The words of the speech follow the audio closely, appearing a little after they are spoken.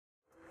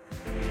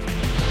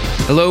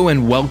Hello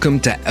and welcome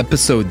to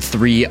episode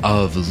 3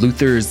 of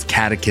Luther's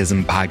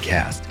Catechism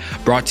podcast,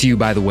 brought to you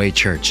by The Way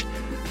Church.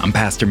 I'm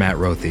Pastor Matt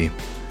Rothy.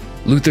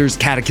 Luther's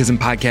Catechism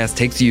podcast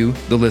takes you,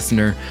 the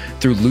listener,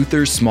 through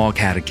Luther's small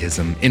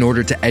catechism in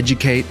order to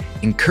educate,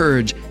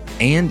 encourage,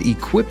 and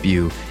equip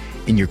you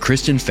in your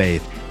Christian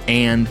faith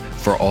and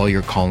for all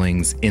your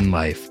callings in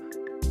life.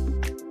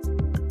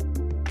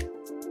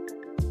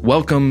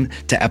 Welcome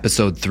to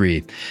episode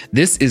 3.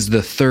 This is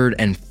the third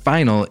and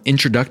final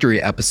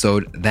introductory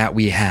episode that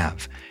we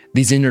have.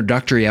 These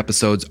introductory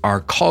episodes are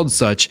called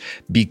such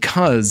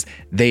because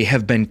they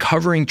have been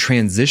covering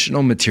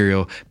transitional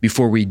material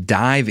before we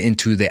dive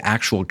into the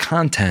actual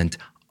content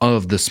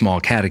of the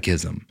small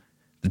catechism.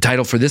 The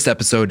title for this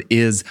episode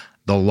is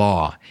The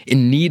Law,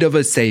 in Need of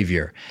a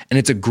Savior, and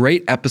it's a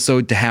great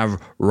episode to have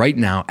right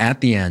now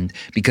at the end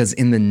because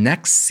in the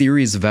next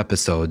series of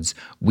episodes,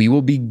 we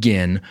will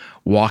begin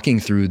walking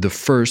through the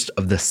first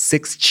of the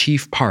 6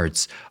 chief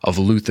parts of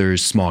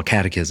Luther's small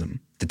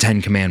catechism, the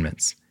 10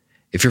 Commandments.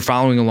 If you're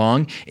following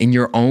along in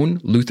your own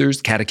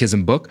Luther's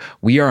Catechism book,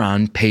 we are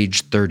on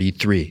page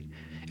 33.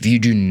 If you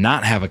do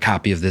not have a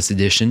copy of this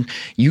edition,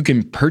 you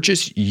can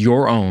purchase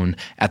your own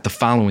at the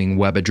following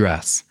web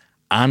address,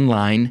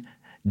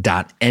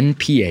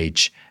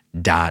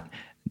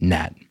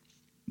 online.nph.net.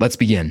 Let's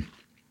begin.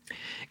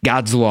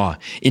 God's law,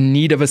 in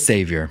need of a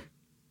Savior.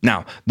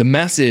 Now, the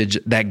message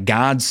that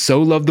God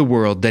so loved the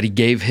world that he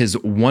gave his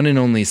one and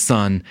only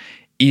Son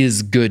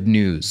is good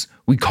news.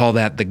 We call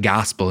that the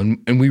gospel,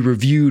 and we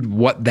reviewed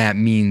what that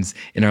means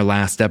in our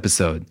last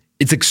episode.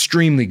 It's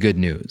extremely good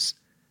news.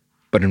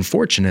 But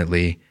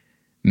unfortunately,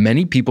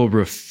 many people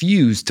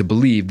refuse to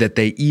believe that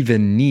they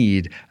even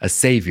need a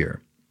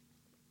Savior.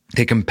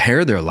 They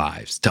compare their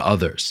lives to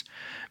others.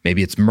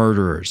 Maybe it's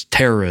murderers,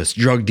 terrorists,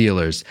 drug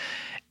dealers,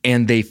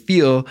 and they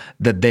feel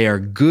that they are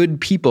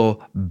good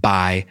people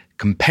by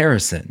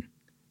comparison.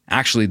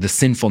 Actually, the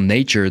sinful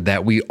nature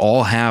that we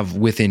all have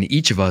within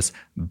each of us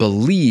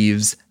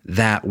believes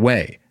that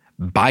way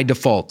by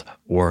default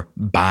or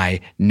by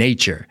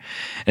nature.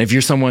 And if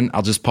you're someone,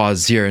 I'll just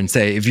pause here and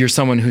say, if you're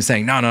someone who's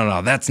saying,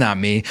 no, that's not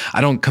me.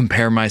 I don't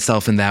compare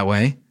myself in that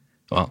way.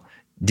 Well,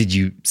 did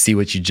you see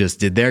what you just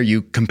did there?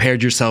 You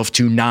compared yourself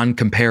to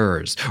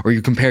non-comparers, or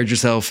you compared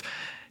yourself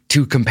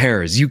to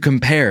comparers. You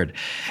compared.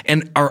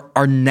 And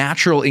our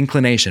natural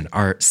inclination,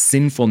 our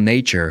sinful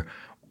nature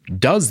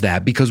does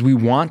that because we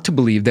want to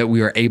believe that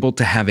we are able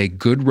to have a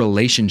good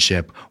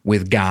relationship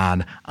with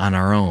God on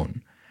our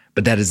own.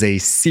 But that is a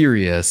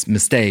serious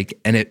mistake,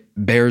 and it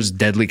bears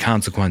deadly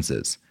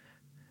consequences.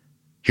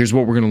 Here's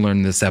what we're going to learn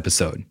in this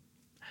episode.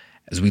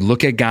 As we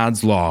look at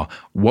God's law,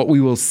 what we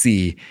will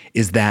see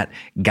is that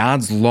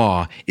God's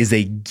law is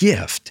a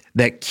gift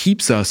that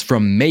keeps us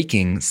from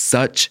making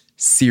such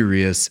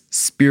serious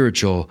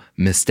spiritual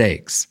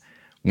mistakes.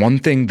 One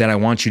thing that I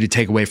want you to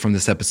take away from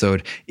this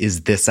episode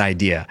is this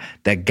idea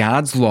that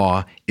God's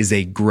law is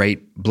a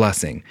great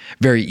blessing.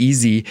 Very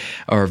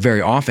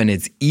often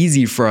it's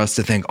easy for us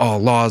to think, oh,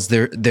 laws,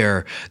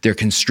 they're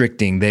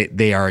constricting.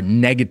 They are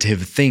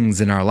negative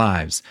things in our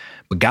lives.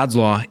 But God's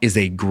law is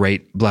a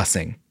great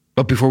blessing.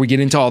 But before we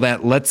get into all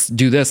that, let's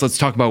do this. Let's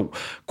talk about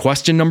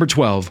question number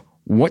 12.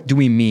 What do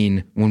we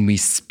mean when we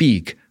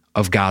speak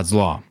of God's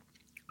law?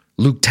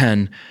 Luke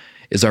 10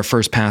 is our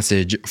first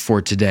passage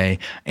for today.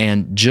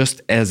 And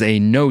just as a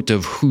note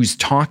of who's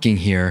talking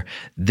here,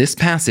 this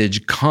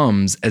passage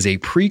comes as a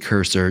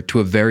precursor to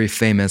a very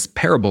famous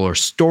parable or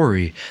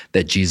story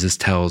that Jesus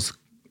tells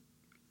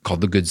called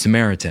the Good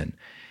Samaritan.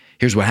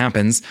 Here's what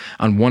happens.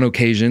 On one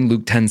occasion,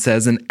 Luke 10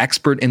 says, an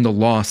expert in the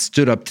law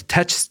stood up to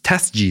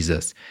test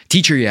Jesus.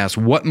 Teacher, he asked,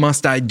 what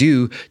must I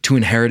do to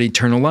inherit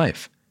eternal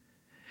life?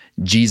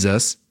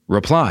 Jesus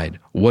replied,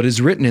 what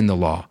is written in the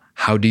law?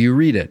 How do you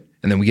read it?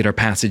 And then we get our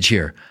passage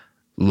here.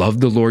 Love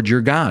the Lord your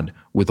God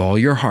with all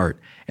your heart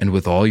and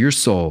with all your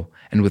soul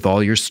and with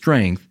all your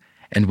strength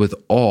and with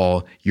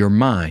all your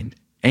mind,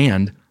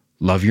 and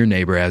love your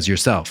neighbor as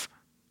yourself.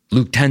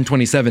 Luke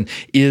 10:27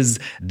 is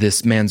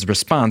this man's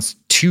response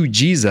to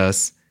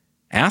Jesus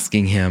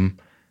asking him,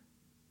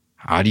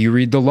 how do you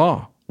read the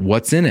law?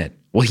 What's in it?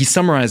 Well, he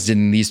summarized it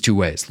in these 2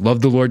 ways. Love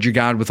the Lord your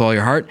God with all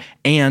your heart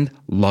and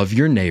love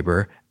your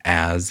neighbor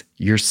as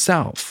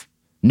yourself.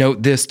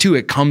 Note this too,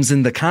 it comes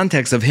in the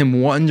context of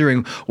him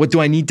wondering, what do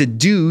I need to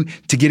do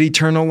to get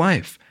eternal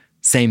life?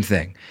 Same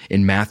thing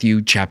in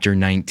Matthew chapter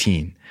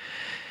 19.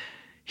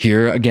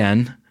 Here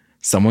again,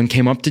 someone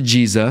came up to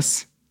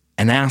Jesus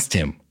and asked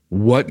him,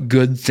 what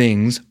good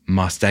things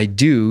must I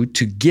do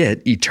to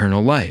get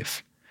eternal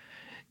life?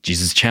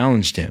 Jesus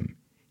challenged him.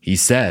 He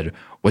said,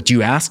 what do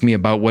you ask me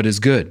about what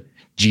is good?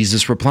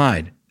 Jesus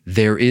replied,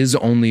 there is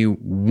only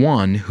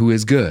one who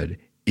is good.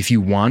 If you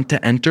want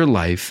to enter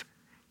life,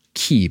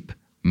 keep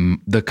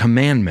the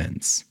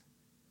commandments.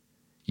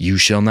 You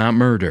shall not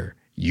murder.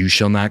 You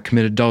shall not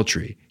commit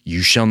adultery.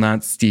 You shall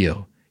not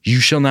steal. You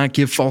shall not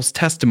give false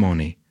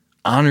testimony.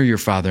 Honor your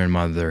father and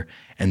mother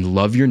and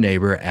love your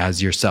neighbor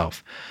as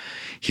yourself.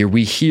 Here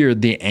we hear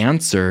the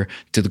answer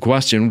to the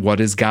question, what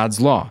is God's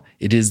law?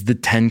 It is the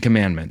 10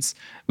 Commandments.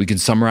 We can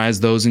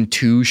summarize those in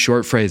 2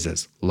 short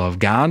phrases: love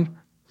God,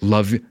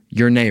 love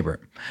your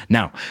neighbor.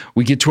 Now,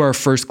 we get to our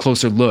first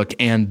closer look,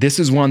 and this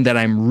is one that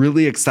I'm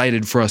really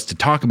excited for us to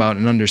talk about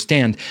and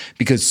understand,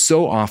 because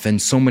so often,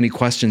 so many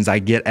questions I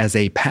get as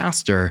a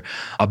pastor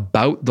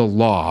about the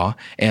law,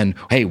 and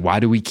hey, why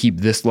do we keep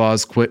this law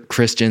as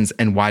Christians,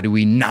 and why do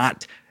we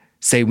not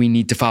say we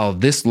need to follow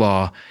this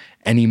law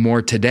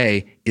anymore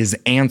today, is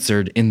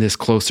answered in this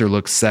closer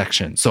look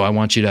section. So I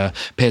want you to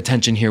pay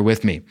attention here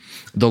with me.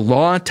 The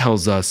law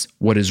tells us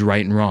what is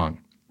right and wrong,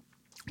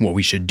 what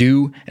we should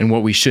do and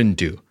what we shouldn't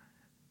do.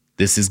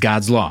 This is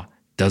God's law,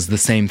 does the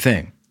same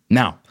thing.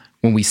 Now,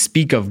 when we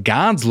speak of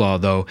God's law,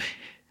 though,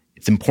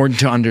 it's important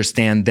to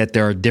understand that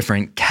there are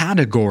different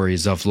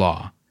categories of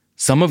law.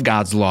 Some of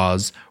God's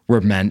laws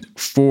were meant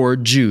for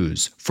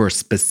Jews for a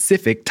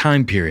specific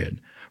time period.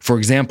 For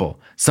example,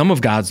 some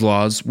of God's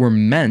laws were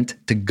meant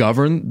to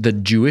govern the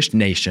Jewish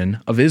nation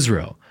of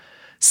Israel.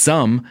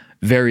 Some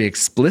very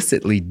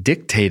explicitly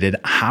dictated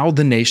how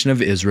the nation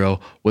of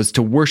Israel was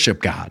to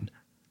worship God.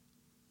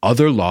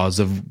 Other laws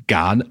of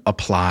God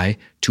apply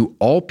to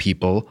all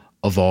people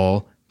of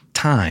all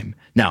time.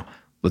 Now,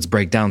 let's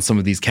break down some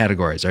of these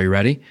categories. Are you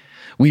ready?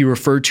 We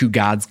refer to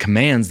God's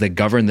commands that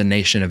govern the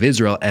nation of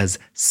Israel as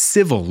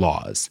civil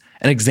laws.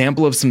 An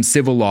example of some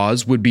civil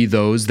laws would be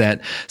those that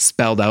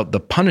spelled out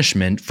the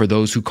punishment for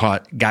those who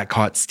got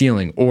caught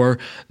stealing, or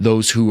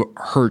those who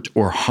hurt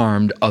or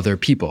harmed other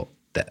people.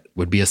 That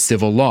would be a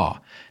civil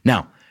law.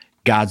 Now,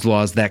 God's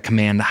laws that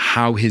command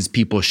how his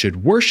people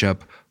should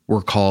worship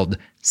were called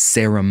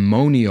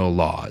ceremonial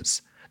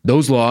laws.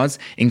 Those laws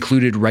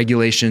included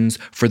regulations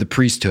for the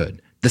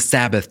priesthood, the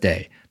Sabbath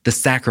day, the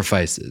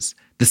sacrifices.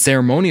 The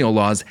ceremonial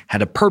laws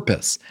had a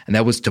purpose, and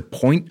that was to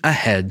point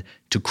ahead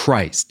to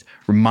Christ,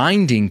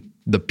 reminding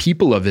the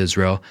people of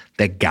Israel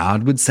that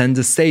God would send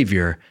a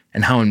Savior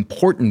and how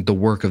important the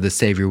work of the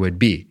Savior would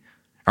be.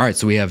 All right,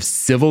 so we have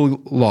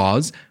civil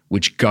laws,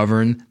 which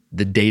govern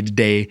the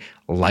day-to-day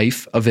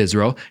life of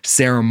Israel,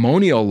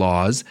 ceremonial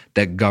laws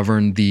that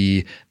govern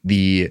the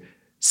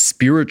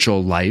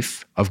spiritual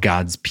life of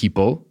God's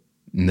people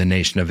in the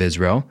nation of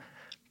Israel.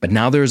 But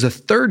now there's a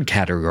third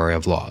category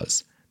of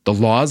laws, the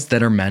laws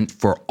that are meant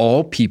for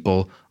all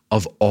people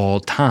of all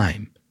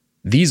time.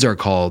 These are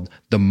called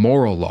the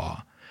moral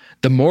law.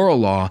 The moral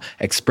law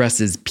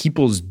expresses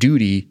people's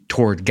duty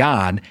toward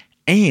God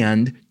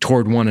and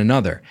toward one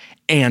another.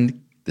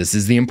 And this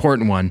is the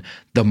important one,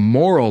 the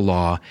moral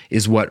law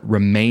is what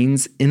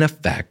remains in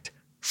effect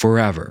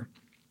forever.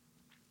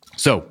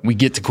 So we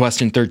get to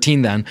question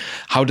 13 then.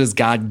 How does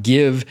God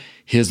give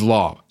his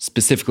law?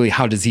 Specifically,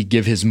 how does he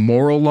give his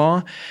moral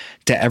law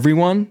to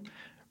everyone?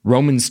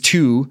 Romans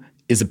 2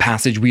 is a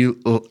passage we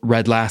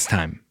read last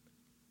time.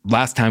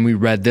 Last time we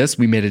read this,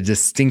 we made a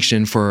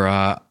distinction for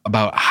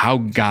about how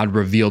God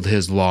revealed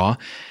his law,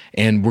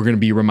 and we're going to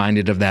be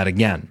reminded of that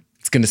again.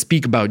 It's going to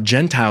speak about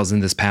Gentiles in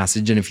this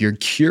passage, and if you're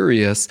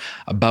curious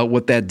about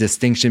what that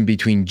distinction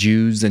between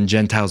Jews and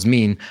Gentiles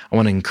mean, I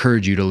want to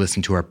encourage you to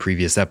listen to our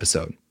previous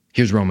episode.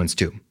 Here's Romans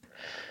 2.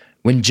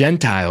 When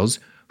Gentiles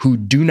who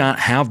do not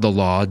have the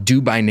law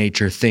do by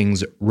nature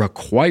things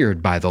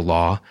required by the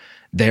law,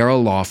 they are a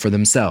law for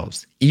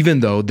themselves,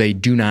 even though they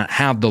do not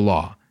have the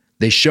law.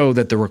 They show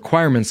that the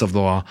requirements of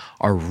the law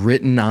are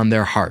written on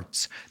their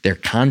hearts, their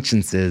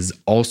consciences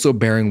also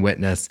bearing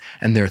witness,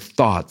 and their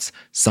thoughts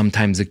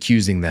sometimes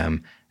accusing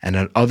them, and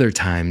at other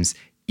times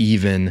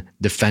even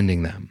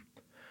defending them.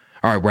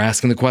 All right, we're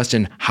asking the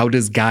question, how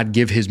does God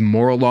give his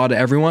moral law to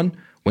everyone?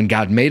 When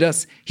God made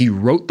us, he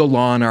wrote the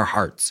law in our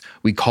hearts.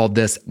 We called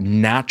this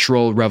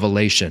natural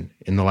revelation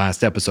in the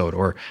last episode,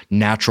 or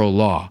natural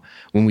law.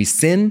 When we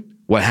sin,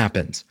 what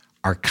happens?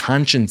 Our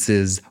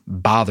consciences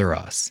bother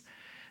us.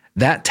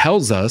 That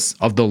tells us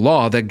of the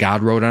law that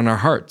God wrote on our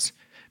hearts.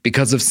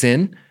 Because of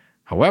sin,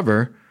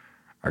 however,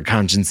 our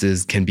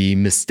consciences can be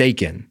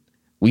mistaken.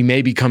 We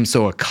may become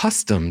so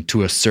accustomed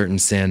to a certain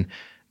sin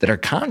that our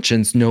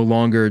conscience no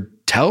longer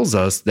tells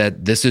us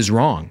that this is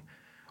wrong.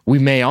 We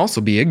may also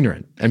be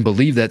ignorant and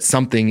believe that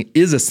something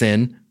is a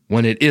sin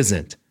when it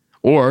isn't,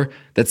 or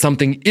that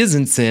something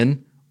isn't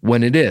sin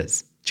when it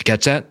is. Did you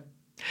catch that?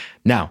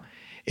 Now,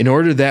 in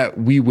order that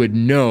we would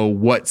know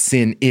what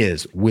sin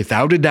is,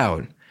 without a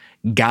doubt,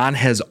 God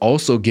has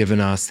also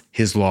given us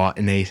his law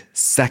in a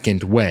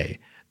second way,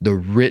 the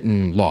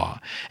written law.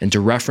 And to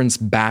reference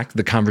back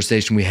the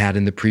conversation we had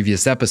in the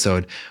previous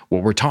episode,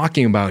 what we're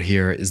talking about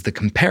here is the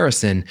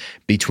comparison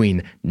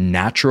between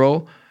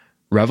natural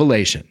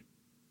revelation,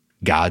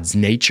 God's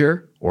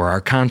nature or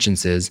our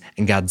consciences,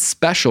 and God's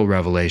special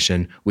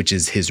revelation, which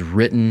is his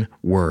written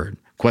word.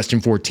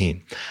 Question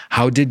 14,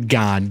 how did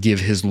God give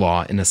his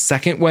law in a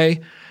second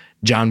way?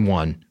 John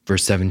 1,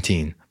 verse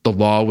 17, the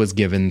law was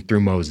given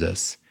through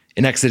Moses.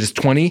 In Exodus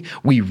 20,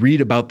 we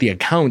read about the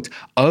account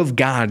of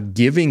God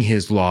giving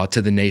his law to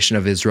the nation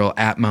of Israel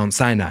at Mount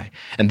Sinai.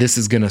 And this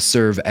is going to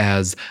serve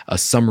as a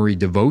summary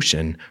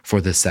devotion for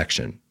this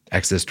section,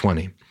 Exodus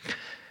 20.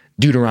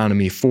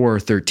 Deuteronomy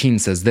 4:13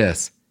 says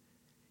this,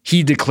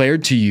 He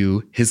declared to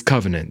you his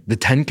covenant, the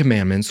 10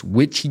 commandments,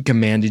 which he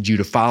commanded you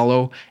to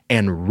follow,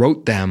 and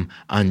wrote them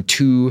on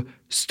 2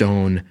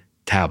 stone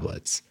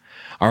tablets.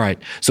 All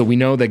right, so we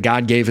know that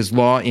God gave his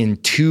law in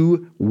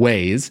 2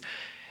 ways.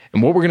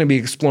 And what we're going to be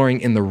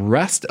exploring in the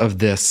rest of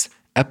this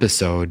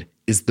episode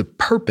is the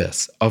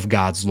purpose of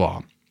God's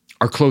law.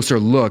 Our closer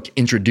look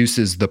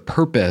introduces the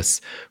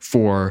purpose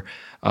for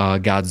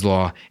God's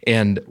law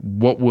and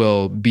what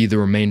will be the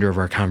remainder of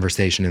our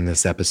conversation in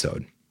this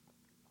episode.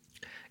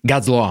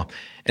 God's law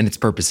and its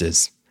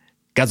purposes.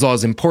 God's law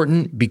is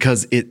important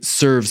because it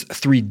serves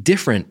 3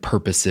 different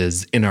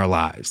purposes in our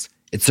lives.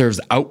 It serves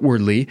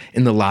outwardly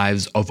in the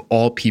lives of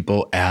all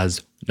people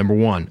as, number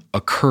 1,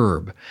 a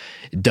curb.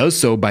 It does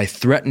so by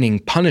threatening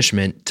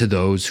punishment to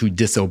those who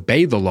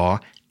disobey the law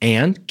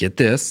and, get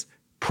this,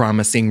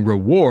 promising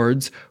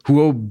rewards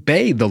who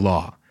obey the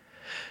law.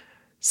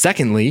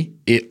 Secondly,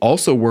 it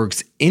also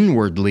works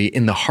inwardly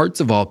in the hearts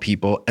of all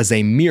people as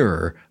a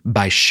mirror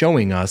by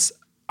showing us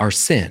our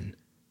sin.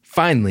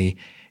 Finally,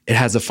 it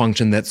has a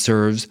function that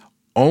serves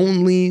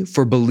only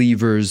for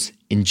believers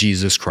in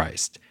Jesus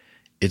Christ.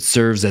 It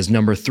serves as,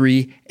 number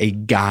 3, a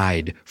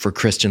guide for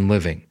Christian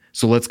living.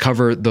 So let's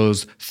cover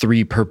those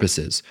 3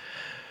 purposes.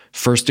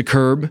 First, a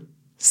curb.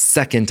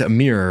 Second, a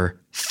mirror.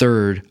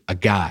 Third, a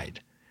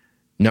guide.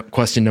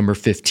 Question number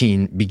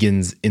 15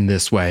 begins in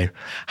this way.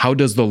 How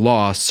does the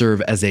law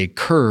serve as a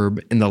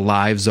curb in the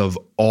lives of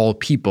all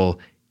people,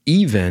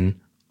 even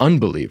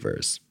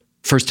unbelievers?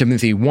 1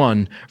 Timothy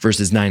 1,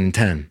 verses 9 and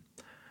 10.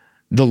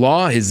 The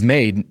law is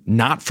made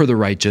not for the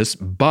righteous,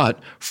 but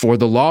for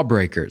the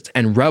lawbreakers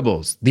and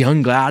rebels, the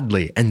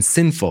ungodly and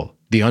sinful,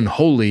 the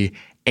unholy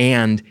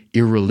and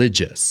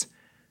irreligious.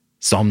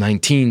 Psalm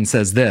 19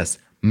 says this,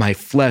 my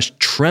flesh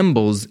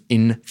trembles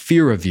in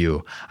fear of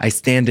you. I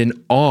stand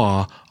in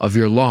awe of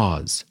your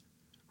laws.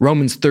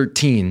 Romans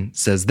 13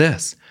 says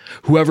this,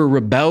 whoever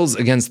rebels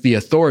against the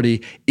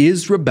authority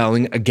is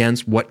rebelling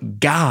against what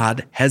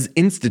God has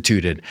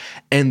instituted,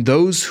 and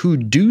those who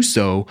do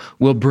so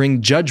will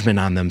bring judgment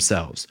on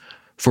themselves.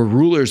 For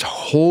rulers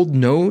hold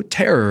no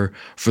terror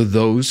for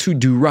those who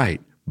do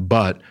right,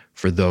 but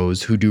for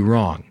those who do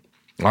wrong.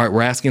 All right,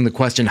 we're asking the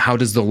question, how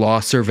does the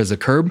law serve as a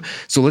curb?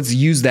 So let's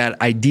use that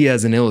idea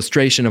as an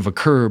illustration of a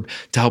curb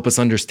to help us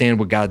understand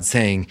what God's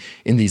saying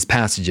in these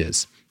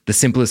passages. The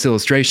simplest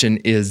illustration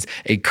is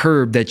a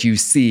curb that you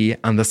see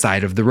on the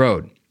side of the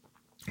road.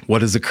 What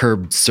does a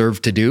curb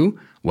serve to do?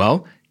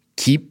 Well,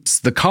 keeps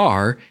the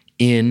car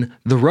in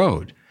the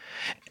road.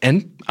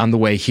 And on the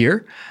way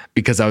here,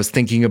 because I was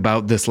thinking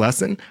about this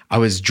lesson, I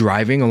was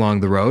driving along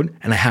the road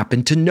and I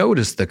happened to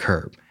notice the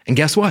curb. And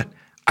guess what?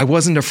 I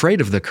wasn't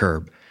afraid of the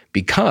curb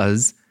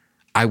because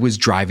I was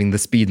driving the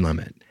speed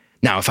limit.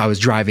 Now, if I was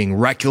driving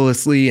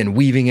recklessly and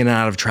weaving in and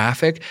out of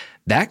traffic,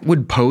 that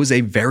would pose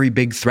a very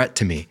big threat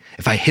to me.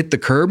 If I hit the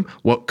curb,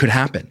 what could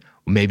happen?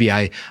 Maybe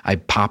I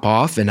pop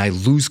off and I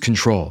lose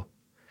control.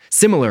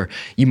 Similar,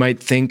 you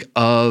might think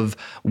of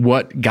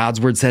what God's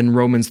word said in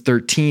Romans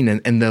 13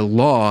 and the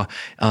law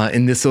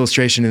in this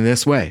illustration in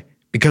this way.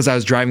 Because I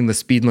was driving the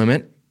speed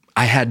limit,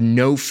 I had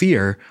no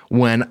fear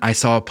when I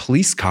saw a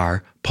police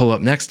car pull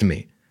up next to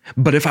me.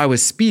 But if I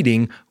was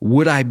speeding,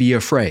 would I be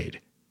afraid?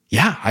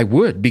 Yeah, I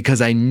would,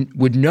 because I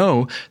would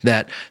know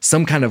that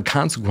some kind of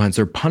consequence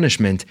or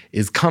punishment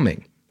is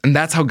coming. And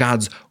that's how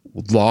God's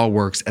law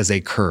works as a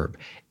curb.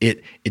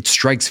 It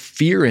strikes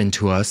fear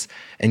into us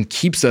and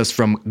keeps us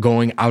from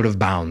going out of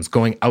bounds,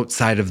 going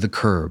outside of the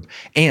curb.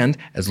 And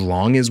as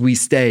long as we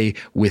stay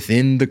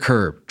within the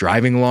curb,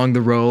 driving along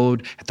the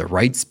road at the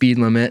right speed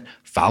limit,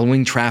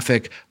 following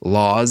traffic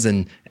laws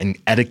and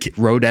etiquette,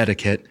 road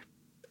etiquette,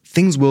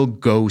 things will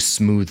go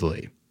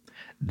smoothly.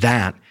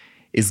 That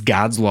is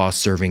God's law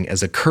serving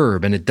as a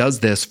curb, and it does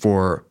this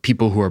for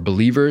people who are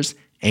believers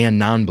and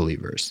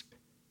non-believers.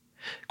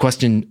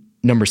 Question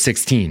number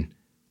 16,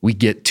 we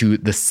get to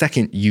the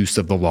second use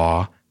of the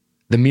law,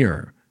 the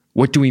mirror.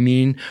 What do we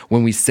mean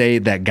when we say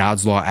that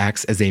God's law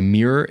acts as a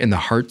mirror in the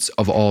hearts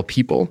of all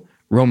people?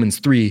 Romans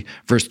 3,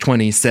 verse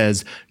 20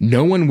 says,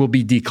 no one will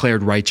be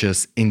declared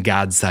righteous in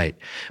God's sight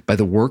by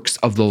the works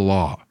of the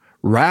law.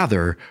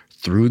 Rather,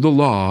 through the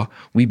law,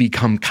 we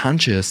become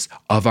conscious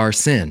of our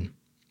sin.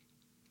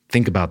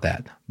 Think about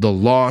that. The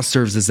law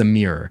serves as a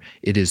mirror.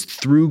 It is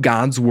through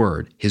God's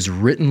word, his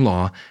written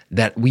law,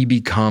 that we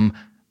become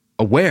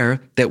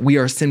aware that we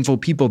are sinful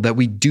people, that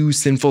we do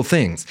sinful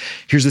things.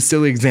 Here's a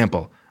silly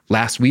example.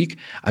 Last week,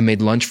 I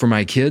made lunch for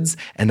my kids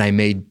and I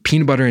made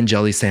peanut butter and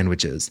jelly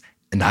sandwiches.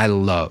 And I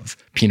love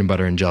peanut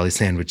butter and jelly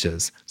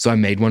sandwiches. So I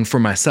made one for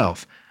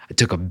myself. I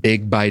took a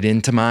big bite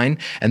into mine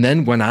and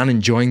then went on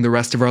enjoying the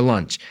rest of our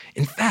lunch.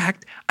 In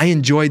fact, I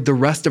enjoyed the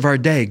rest of our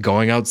day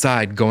going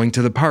outside, going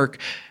to the park.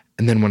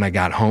 And then when I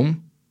got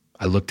home,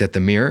 I looked at the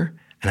mirror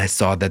and I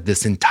saw that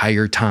this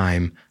entire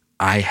time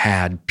I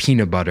had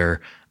peanut butter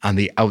on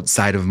the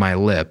outside of my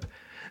lip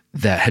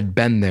that had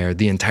been there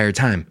the entire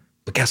time.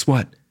 But guess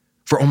what?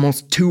 For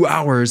almost 2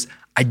 hours,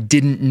 I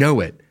didn't know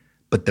it.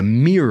 But the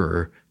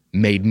mirror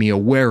made me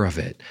aware of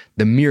it.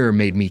 The mirror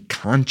made me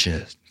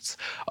conscious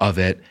of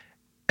it.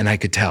 and I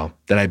could tell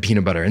that I had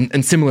peanut butter.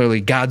 And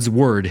similarly, God's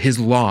word, his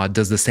law,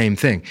 does the same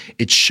thing.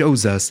 It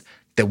shows us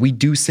that we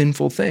do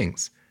sinful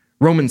things.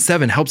 Romans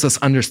 7 helps us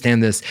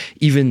understand this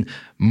even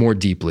more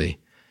deeply.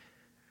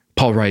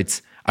 Paul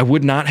writes, I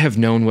would not have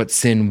known what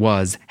sin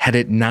was had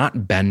it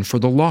not been for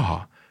the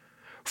law.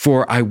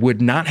 For I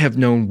would not have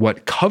known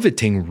what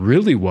coveting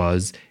really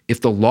was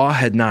if the law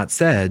had not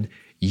said,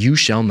 you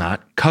shall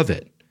not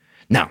covet.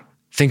 Now,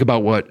 think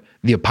about what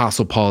the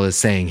Apostle Paul is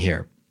saying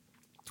here.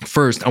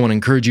 First, I want to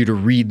encourage you to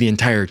read the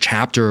entire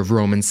chapter of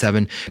Romans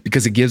 7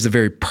 because it gives a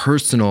very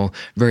personal,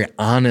 very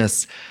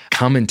honest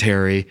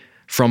commentary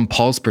from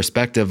Paul's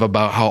perspective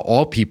about how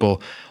all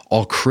people,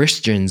 all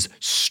Christians,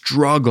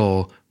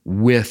 struggle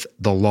with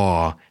the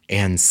law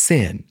and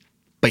sin.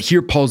 But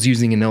here Paul's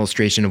using an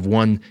illustration of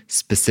one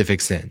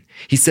specific sin.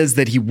 He says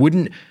that he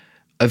wouldn't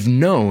have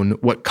known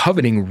what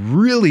coveting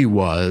really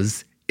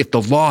was if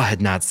the law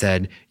had not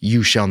said,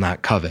 you shall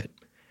not covet.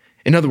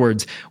 In other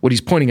words, what he's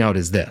pointing out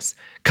is this.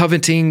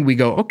 Coveting, we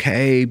go,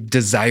 okay,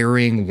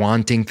 desiring,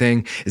 wanting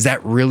thing. Is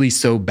that really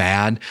so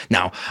bad?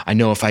 Now, I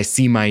know if I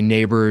see my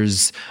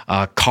neighbor's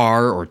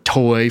car or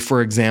toy,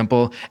 for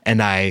example,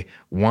 and I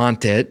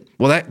want it,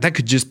 well, that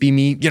could just be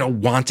me,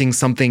 wanting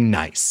something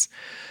nice.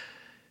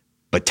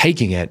 But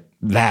taking it,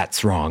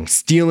 that's wrong.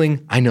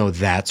 Stealing, I know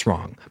that's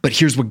wrong. But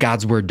here's what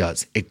God's word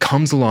does. It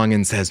comes along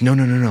and says,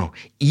 no.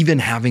 Even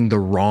having the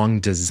wrong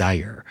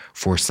desire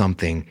for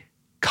something,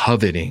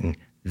 coveting,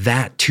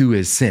 that too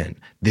is sin.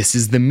 This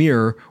is the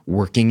mirror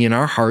working in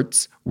our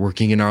hearts,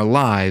 working in our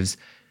lives,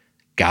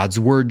 God's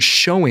word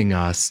showing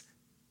us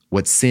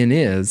what sin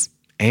is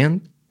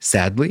and,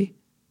 sadly,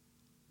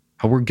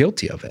 how we're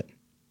guilty of it.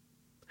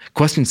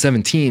 Question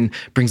 17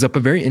 brings up a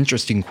very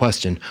interesting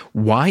question.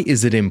 Why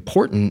is it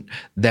important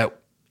that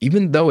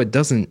even though it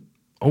doesn't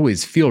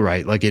always feel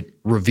right, like it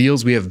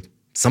reveals we have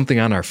something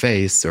on our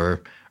face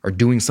or are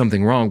doing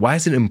something wrong, why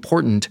is it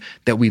important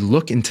that we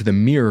look into the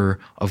mirror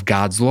of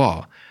God's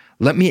law?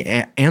 Let me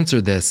answer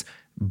this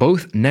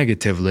both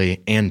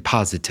negatively and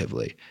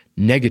positively.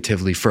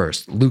 Negatively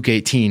first, Luke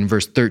 18,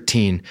 verse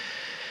 13.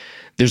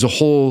 There's a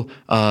whole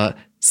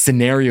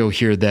scenario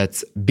here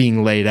that's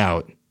being laid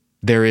out.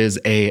 There is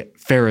a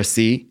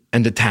Pharisee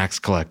and a tax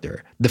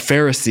collector. The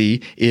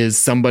Pharisee is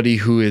somebody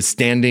who is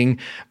standing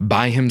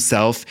by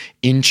himself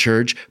in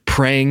church,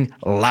 praying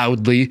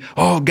loudly,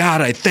 oh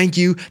God, I thank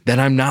you that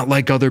I'm not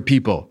like other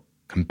people.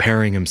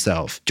 Comparing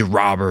himself to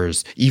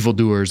robbers,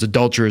 evildoers,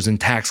 adulterers, and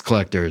tax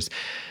collectors.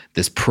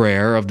 This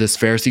prayer of this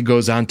Pharisee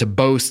goes on to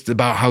boast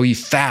about how he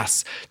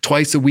fasts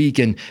twice a week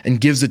and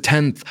gives a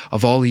tenth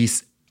of all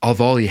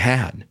he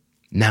had.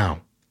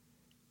 Now,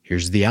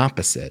 here's the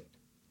opposite.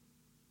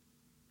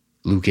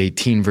 Luke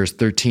 18, verse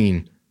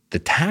 13, the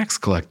tax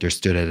collector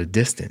stood at a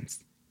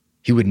distance.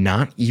 He would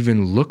not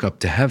even look up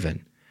to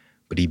heaven,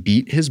 but he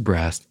beat his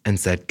breast and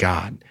said,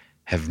 God,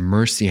 have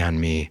mercy on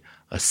me,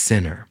 a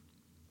sinner.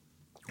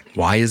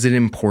 Why is it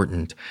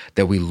important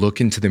that we look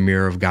into the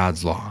mirror of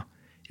God's law?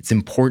 It's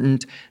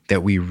important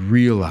that we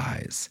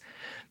realize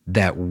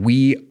that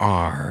we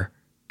are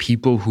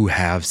people who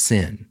have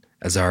sin.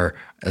 As our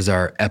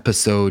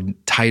episode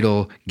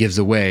title gives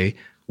away,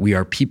 we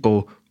are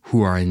people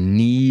who are in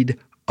need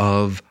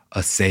of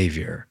a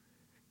Savior.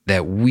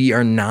 That we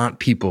are not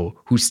people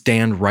who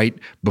stand right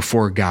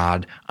before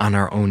God on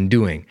our own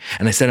doing.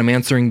 And I said I'm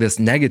answering this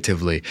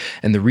negatively.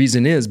 And the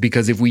reason is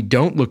because if we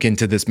don't look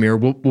into this mirror,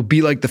 we'll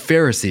be like the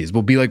Pharisees.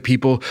 We'll be like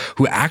people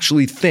who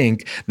actually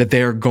think that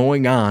they are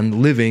going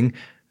on living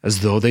as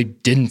though they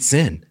didn't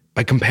sin.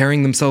 By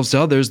comparing themselves to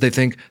others, they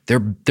think they're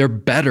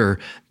better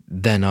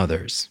than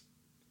others.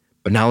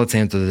 But now let's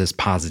answer this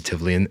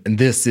positively. And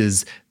this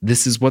is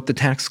what the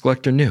tax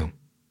collector knew.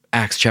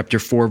 Acts chapter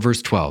 4,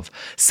 verse 12.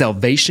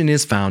 Salvation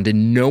is found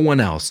in no one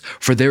else,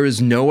 for there is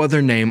no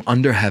other name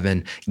under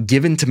heaven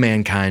given to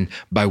mankind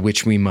by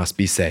which we must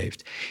be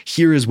saved.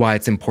 Here is why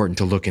it's important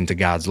to look into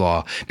God's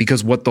law,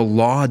 because what the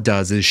law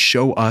does is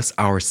show us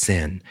our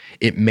sin.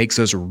 It makes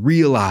us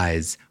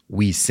realize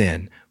we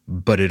sin,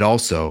 but it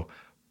also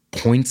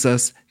points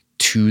us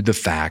to the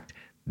fact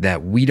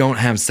that we don't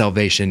have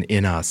salvation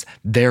in us.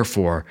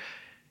 Therefore,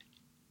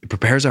 it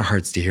prepares our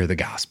hearts to hear the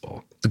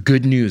gospel. The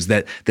good news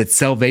that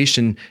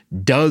salvation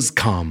does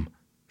come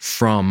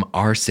from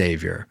our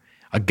Savior,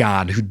 a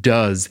God who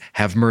does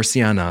have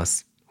mercy on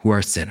us who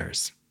are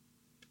sinners.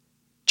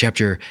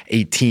 Chapter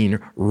 18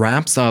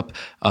 wraps up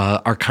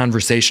our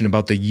conversation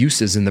about the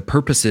uses and the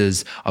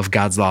purposes of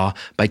God's law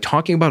by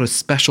talking about a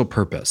special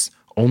purpose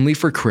only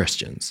for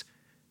Christians,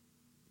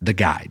 the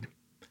guide.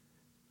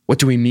 What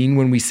do we mean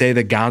when we say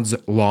that God's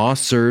law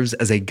serves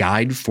as a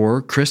guide for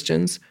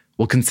Christians?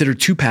 We'll consider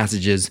two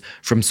passages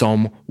from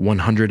Psalm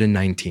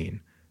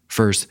 119.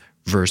 First,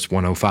 verse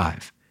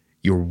 105.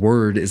 Your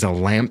word is a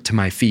lamp to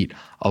my feet,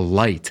 a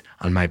light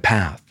on my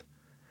path.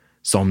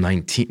 Psalm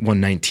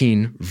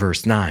 119,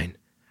 verse 9.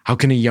 How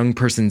can a young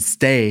person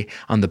stay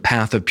on the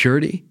path of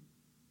purity?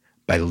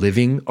 By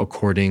living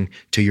according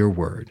to your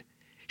word.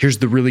 Here's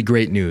the really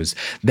great news,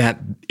 that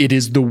it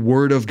is the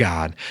Word of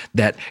God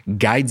that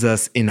guides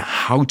us in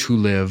how to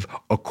live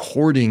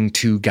according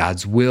to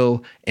God's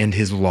will and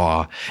His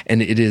law.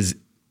 And it is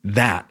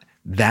that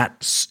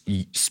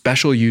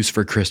special use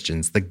for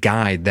Christians, the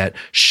guide that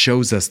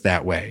shows us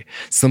that way.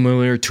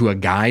 Similar to a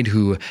guide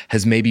who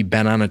has maybe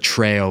been on a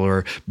trail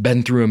or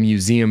been through a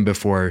museum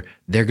before,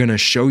 they're going to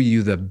show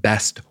you the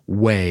best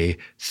way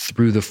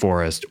through the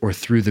forest or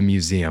through the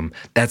museum.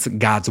 That's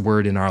God's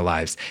word in our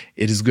lives.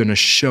 It is going to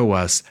show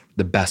us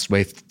the best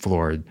way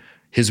forward.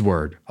 His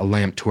word, a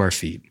lamp to our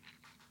feet.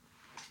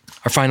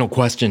 Our final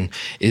question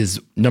is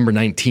number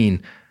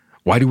 19.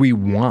 Why do we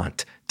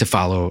want to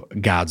follow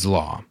God's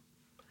law?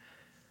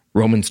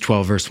 Romans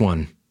 12, verse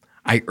 1.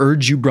 I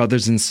urge you,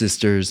 brothers and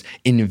sisters,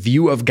 in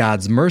view of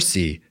God's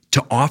mercy,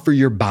 to offer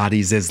your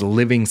bodies as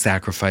living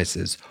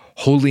sacrifices,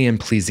 holy and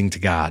pleasing to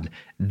God.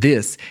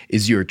 This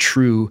is your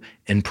true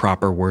and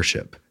proper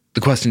worship.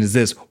 The question is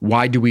this: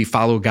 why do we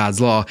follow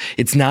God's law?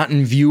 It's not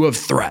in view of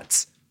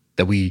threats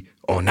that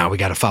now we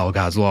got to follow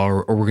God's law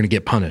or we're going to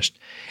get punished.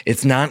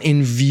 It's not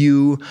in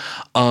view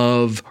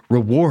of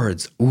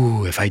rewards.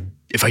 Ooh, if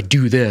I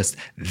do this,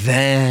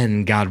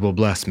 then God will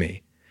bless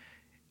me.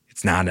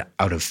 It's not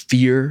out of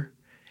fear.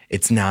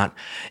 It's not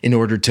in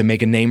order to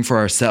make a name for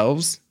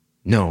ourselves.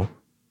 No,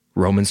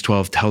 Romans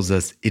 12 tells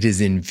us it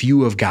is in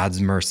view of God's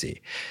mercy.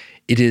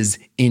 It is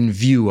in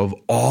view of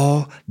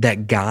all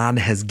that God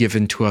has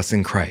given to us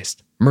in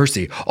Christ.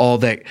 Mercy, all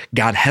that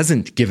God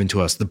hasn't given to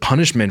us, the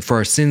punishment for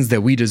our sins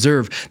that we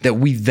deserve, that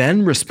we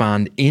then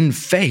respond in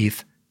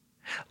faith,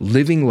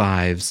 living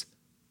lives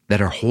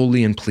that are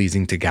holy and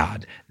pleasing to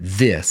God.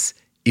 This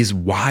is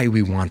why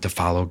we want to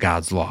follow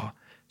God's law.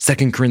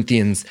 2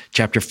 Corinthians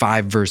chapter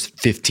 5, verse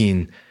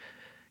 15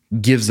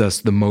 gives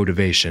us the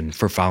motivation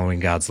for following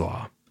God's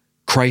law.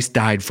 Christ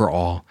died for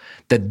all,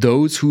 that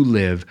those who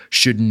live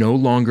should no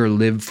longer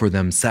live for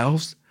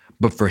themselves,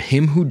 but for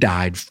him who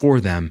died for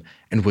them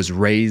and was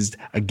raised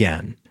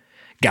again.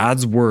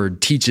 God's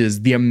word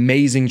teaches the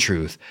amazing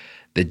truth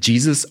that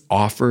Jesus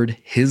offered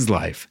his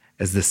life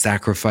as the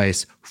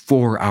sacrifice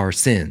for our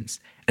sins.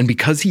 And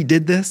because he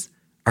did this,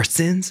 our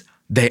sins,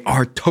 they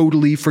are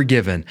totally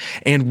forgiven,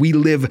 and we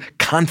live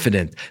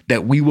confident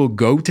that we will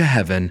go to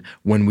heaven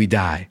when we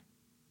die.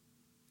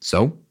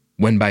 So,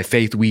 when by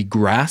faith we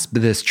grasp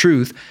this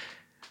truth,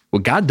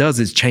 what God does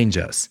is change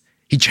us.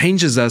 He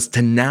changes us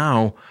to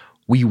now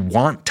we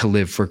want to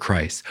live for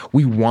Christ.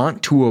 We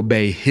want to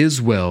obey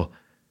his will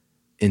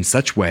in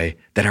such way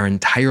that our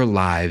entire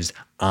lives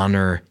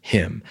honor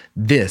him.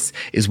 This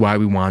is why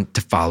we want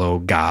to follow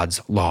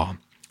God's law.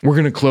 We're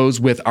going to close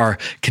with our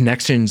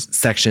connections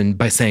section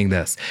by saying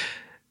this.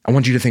 I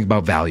want you to think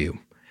about value.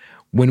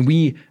 When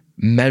we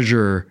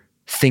measure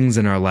things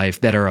in our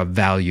life that are of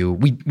value,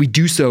 we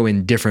do so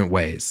in different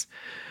ways.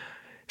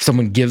 If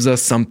someone gives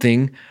us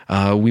something,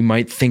 we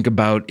might think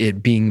about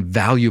it being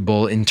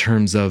valuable in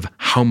terms of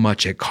how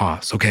much it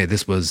costs. Okay,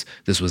 this was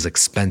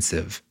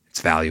expensive.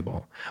 It's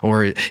valuable.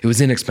 Or it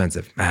was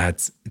inexpensive.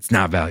 It's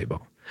not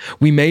valuable.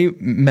 We may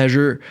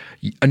measure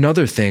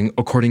another thing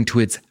according to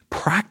its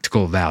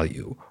practical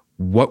value,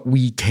 what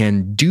we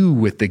can do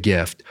with the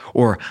gift,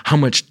 or how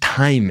much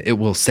time it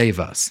will save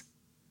us.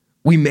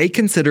 We may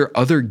consider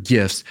other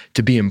gifts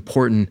to be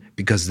important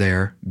because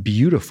they're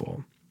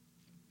beautiful.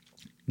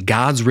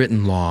 God's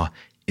written law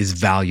is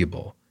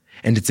valuable,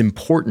 and it's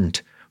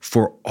important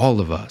for all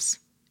of us.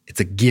 It's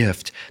a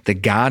gift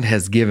that God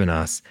has given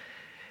us,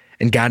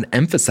 and God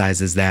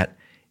emphasizes that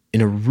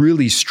in a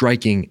really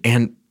striking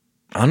and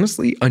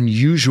honestly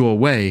unusual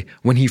way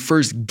when he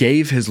first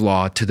gave his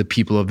law to the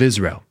people of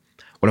Israel.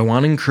 What I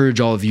want to encourage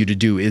all of you to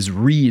do is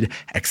read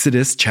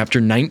Exodus chapter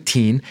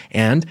 19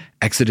 and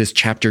Exodus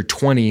chapter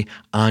 20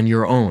 on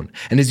your own.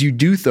 And as you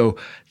do so,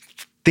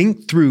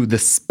 think through the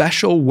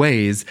special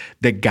ways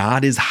that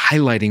God is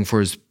highlighting for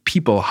his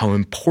people how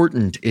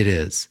important it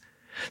is.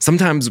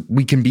 Sometimes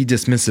we can be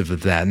dismissive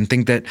of that and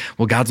think that,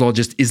 well, God's law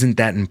just isn't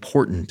that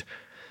important.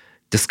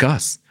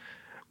 Discuss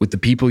with the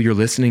people you're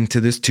listening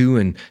to this to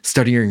and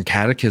studying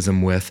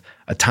catechism with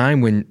a time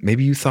when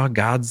maybe you thought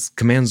God's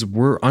commands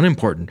were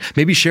unimportant.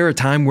 Maybe share a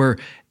time where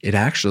it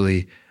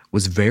actually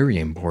was very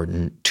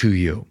important to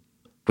you.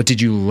 What did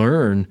you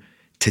learn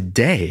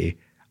today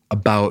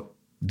about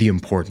the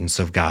importance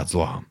of God's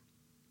law?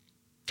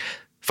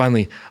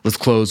 Finally, let's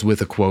close with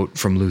a quote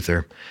from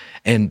Luther.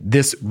 And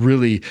this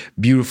really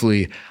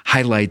beautifully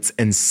highlights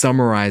and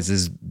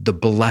summarizes the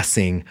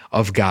blessing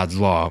of God's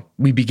law.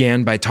 We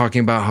began by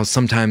talking about how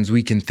sometimes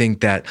we can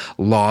think that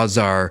laws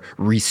are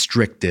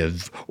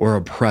restrictive or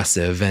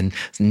oppressive and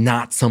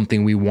not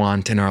something we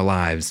want in our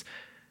lives.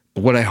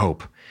 But what I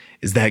hope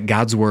is that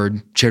God's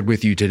word shared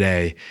with you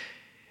today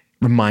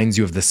reminds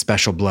you of the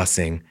special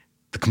blessing,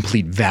 the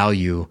complete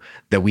value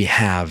that we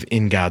have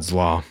in God's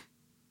law.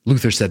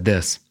 Luther said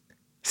this: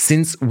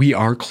 "Since we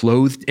are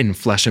clothed in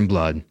flesh and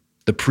blood,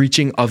 the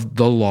preaching of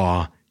the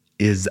law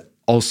is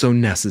also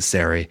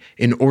necessary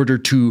in order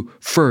to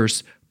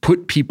first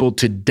put people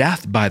to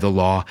death by the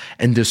law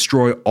and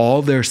destroy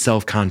all their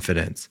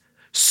self-confidence,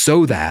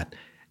 so that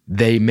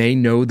they may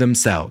know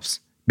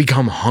themselves,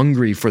 Become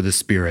hungry for the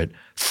Spirit,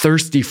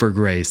 thirsty for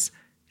grace,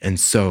 and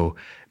so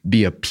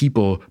be a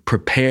people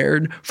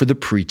prepared for the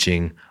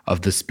preaching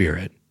of the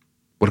Spirit.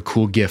 What a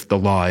cool gift the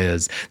law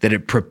is, that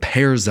it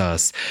prepares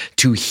us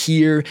to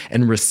hear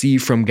and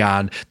receive from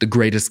God the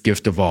greatest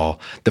gift of all,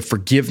 the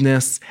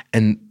forgiveness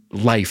and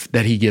life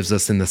that he gives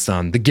us in the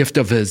Son, the gift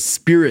of his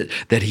Spirit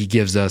that he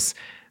gives us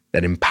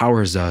that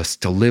empowers us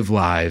to live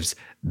lives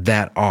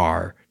that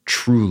are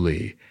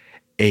truly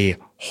a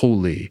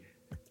holy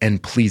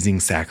and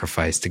pleasing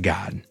sacrifice to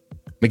God.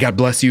 May God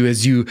bless you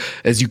as you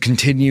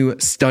continue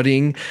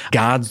studying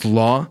God's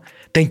law.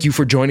 Thank you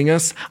for joining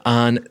us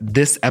on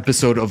this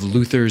episode of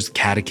Luther's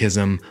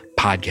Catechism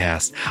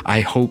podcast.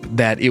 I hope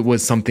that it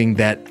was something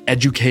that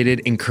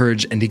educated,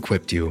 encouraged, and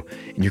equipped you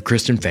in your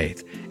Christian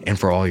faith and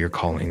for all your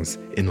callings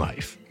in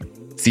life.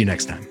 See you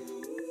next time.